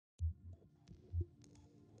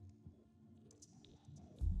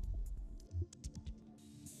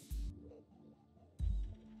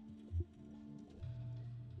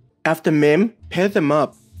After Mim paired them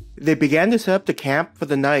up, they began to set up the camp for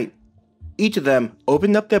the night. Each of them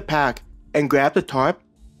opened up their pack and grabbed a tarp,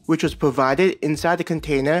 which was provided inside the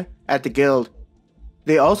container at the guild.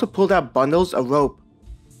 They also pulled out bundles of rope.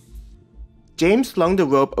 James slung the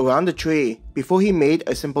rope around the tree before he made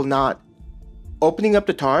a simple knot. Opening up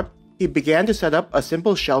the tarp, he began to set up a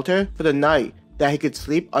simple shelter for the night that he could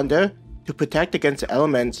sleep under to protect against the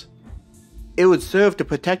elements. It would serve to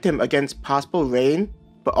protect him against possible rain,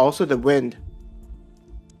 but also the wind.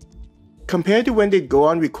 Compared to when they'd go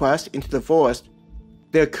on request into the forest,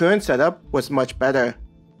 their current setup was much better.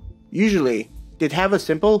 Usually, they'd have a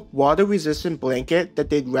simple water-resistant blanket that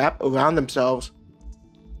they'd wrap around themselves.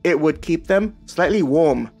 It would keep them slightly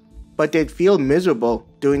warm, but they'd feel miserable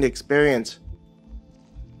during the experience.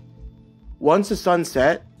 Once the sun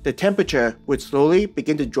set, the temperature would slowly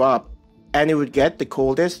begin to drop, and it would get the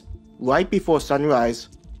coldest right before sunrise.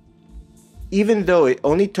 Even though it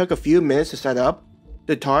only took a few minutes to set up,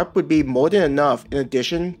 the tarp would be more than enough in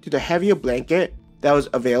addition to the heavier blanket that was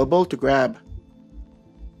available to grab.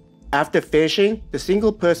 After finishing the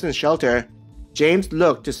single-person shelter, James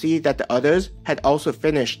looked to see that the others had also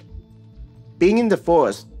finished. Being in the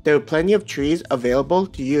forest, there were plenty of trees available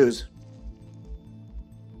to use.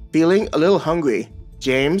 Feeling a little hungry,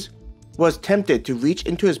 James was tempted to reach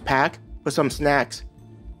into his pack for some snacks,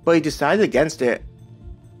 but he decided against it.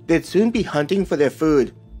 They'd soon be hunting for their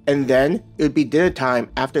food, and then it would be dinner time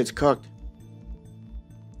after it's cooked.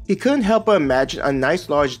 He couldn't help but imagine a nice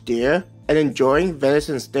large deer and enjoying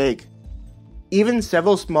venison steak. Even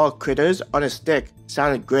several small critters on a stick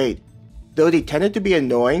sounded great, though they tended to be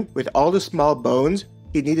annoying with all the small bones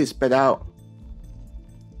he needed to spit out.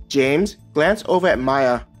 James glanced over at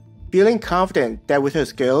Maya, feeling confident that with her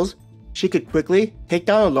skills, she could quickly take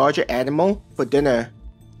down a larger animal for dinner.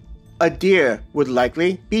 A deer would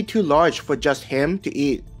likely be too large for just him to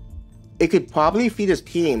eat. It could probably feed his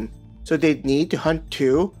team, so they'd need to hunt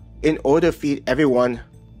two in order to feed everyone.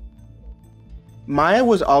 Maya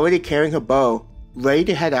was already carrying her bow, ready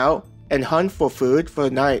to head out and hunt for food for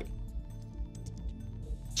the night.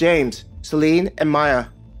 James, Celine, and Maya,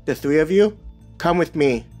 the three of you, come with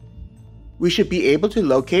me. We should be able to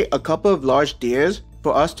locate a couple of large deers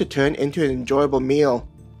for us to turn into an enjoyable meal,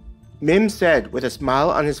 Mim said with a smile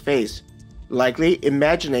on his face, likely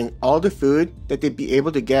imagining all the food that they'd be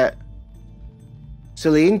able to get.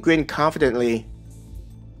 Celine grinned confidently.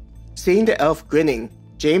 Seeing the elf grinning,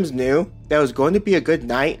 James knew that it was going to be a good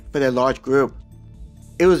night for their large group.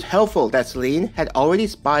 It was helpful that Celine had already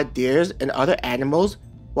spotted deers and other animals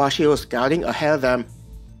while she was scouting ahead of them.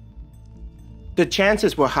 The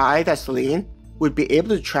chances were high that Celine would be able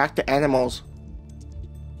to track the animals.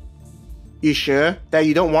 "You sure that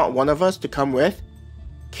you don't want one of us to come with?"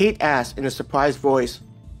 Kate asked in a surprised voice.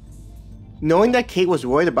 Knowing that Kate was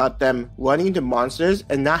worried about them running into monsters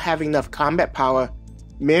and not having enough combat power,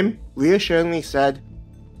 Mim reassuringly said,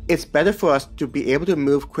 "It's better for us to be able to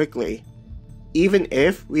move quickly. Even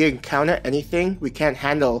if we encounter anything we can't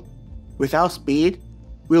handle, without speed,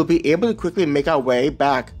 we'll be able to quickly make our way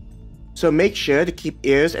back. So make sure to keep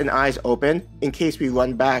ears and eyes open in case we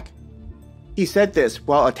run back." He said this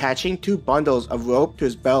while attaching 2 bundles of rope to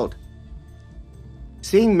his belt.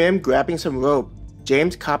 Seeing Mim grabbing some rope,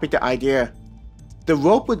 James copied the idea. The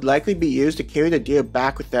rope would likely be used to carry the deer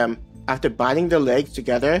back with them after binding their legs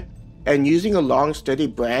together and using a long sturdy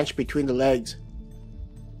branch between the legs.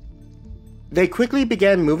 They quickly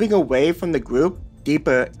began moving away from the group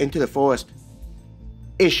deeper into the forest.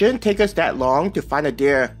 It shouldn't take us that long to find a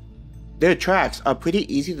deer. Their tracks are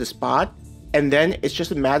pretty easy to spot, and then it's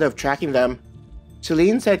just a matter of tracking them,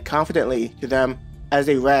 Celine said confidently to them as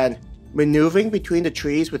they ran, maneuvering between the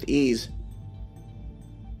trees with ease.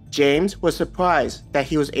 James was surprised that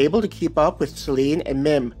he was able to keep up with Celine and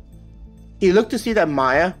Mim. He looked to see that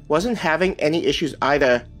Maya wasn't having any issues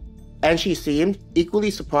either, and she seemed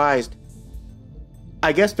equally surprised.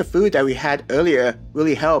 "I guess the food that we had earlier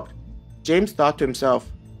really helped," James thought to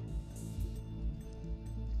himself.